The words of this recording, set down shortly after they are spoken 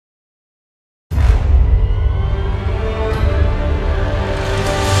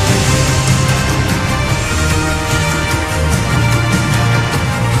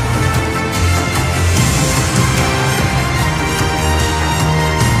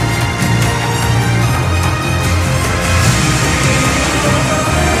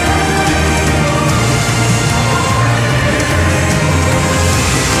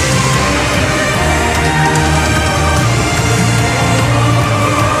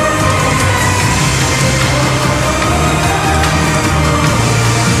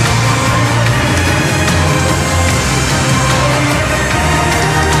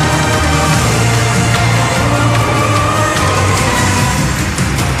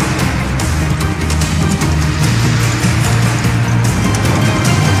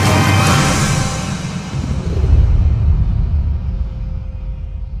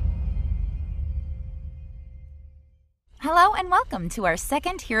welcome to our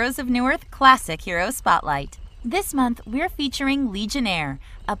second Heroes of Newerth Classic Hero Spotlight. This month, we're featuring Legionnaire,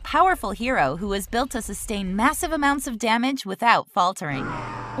 a powerful hero who was built to sustain massive amounts of damage without faltering.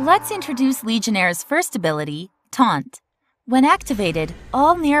 Let's introduce Legionnaire's first ability, Taunt. When activated,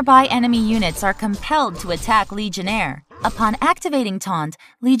 all nearby enemy units are compelled to attack Legionnaire. Upon activating Taunt,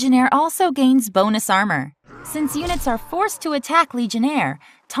 Legionnaire also gains bonus armor. Since units are forced to attack Legionnaire,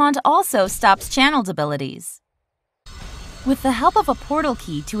 Taunt also stops channeled abilities. With the help of a portal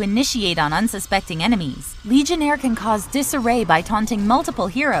key to initiate on unsuspecting enemies, Legionnaire can cause disarray by taunting multiple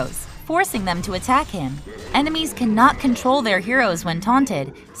heroes, forcing them to attack him. Enemies cannot control their heroes when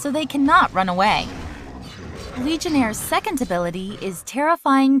taunted, so they cannot run away. Legionnaire's second ability is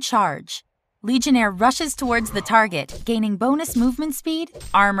Terrifying Charge. Legionnaire rushes towards the target, gaining bonus movement speed,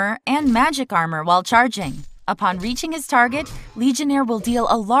 armor, and magic armor while charging. Upon reaching his target, Legionnaire will deal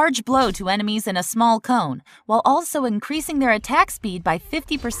a large blow to enemies in a small cone, while also increasing their attack speed by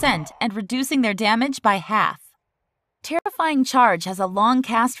 50% and reducing their damage by half. Terrifying Charge has a long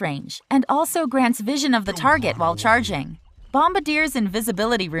cast range, and also grants vision of the target while charging. Bombardier's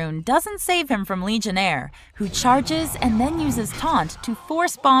Invisibility Rune doesn't save him from Legionnaire, who charges and then uses Taunt to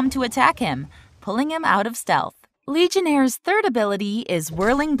force Bomb to attack him, pulling him out of stealth. Legionnaire's third ability is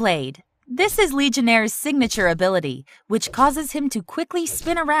Whirling Blade. This is Legionnaire's signature ability, which causes him to quickly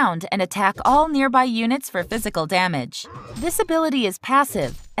spin around and attack all nearby units for physical damage. This ability is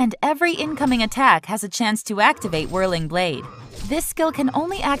passive, and every incoming attack has a chance to activate Whirling Blade. This skill can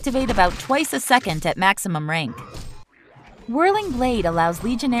only activate about twice a second at maximum rank. Whirling Blade allows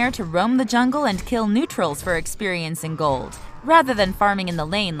Legionnaire to roam the jungle and kill neutrals for experience and gold, rather than farming in the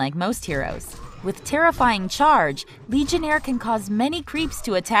lane like most heroes. With Terrifying Charge, Legionnaire can cause many creeps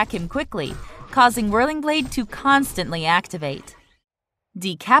to attack him quickly, causing Whirling Blade to constantly activate.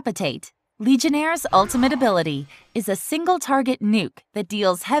 Decapitate. Legionnaire's ultimate ability is a single-target nuke that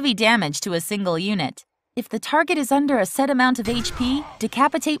deals heavy damage to a single unit. If the target is under a set amount of HP,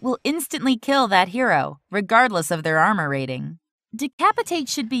 Decapitate will instantly kill that hero, regardless of their armor rating. Decapitate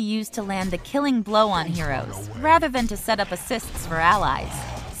should be used to land the killing blow on heroes, rather than to set up assists for allies.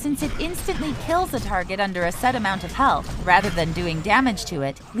 Since it instantly kills a target under a set amount of health, rather than doing damage to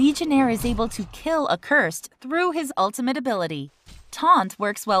it, Legionnaire is able to kill a cursed through his ultimate ability. Taunt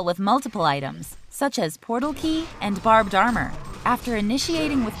works well with multiple items, such as Portal Key and Barbed Armor. After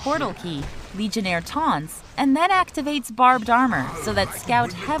initiating with Portal Key, Legionnaire taunts and then activates Barbed Armor so that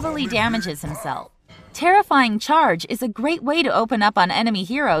Scout heavily damages himself. Terrifying Charge is a great way to open up on enemy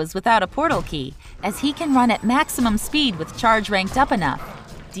heroes without a Portal Key, as he can run at maximum speed with Charge ranked up enough.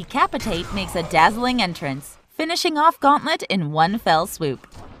 Decapitate makes a dazzling entrance, finishing off Gauntlet in one fell swoop.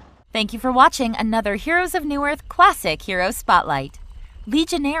 Thank you for watching another Heroes of Newerth Classic Hero Spotlight.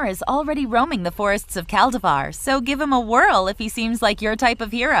 Legionnaire is already roaming the forests of Caldivar, so give him a whirl if he seems like your type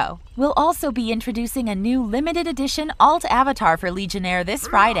of hero. We'll also be introducing a new limited edition alt avatar for Legionnaire this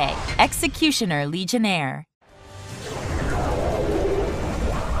Friday, Executioner Legionnaire.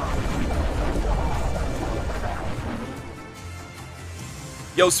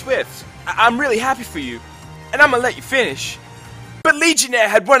 Yo, Swift, I'm really happy for you, and I'm gonna let you finish. But Legionnaire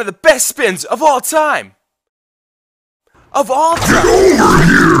had one of the best spins of all time! Of all time! Get over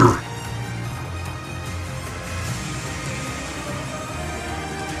here!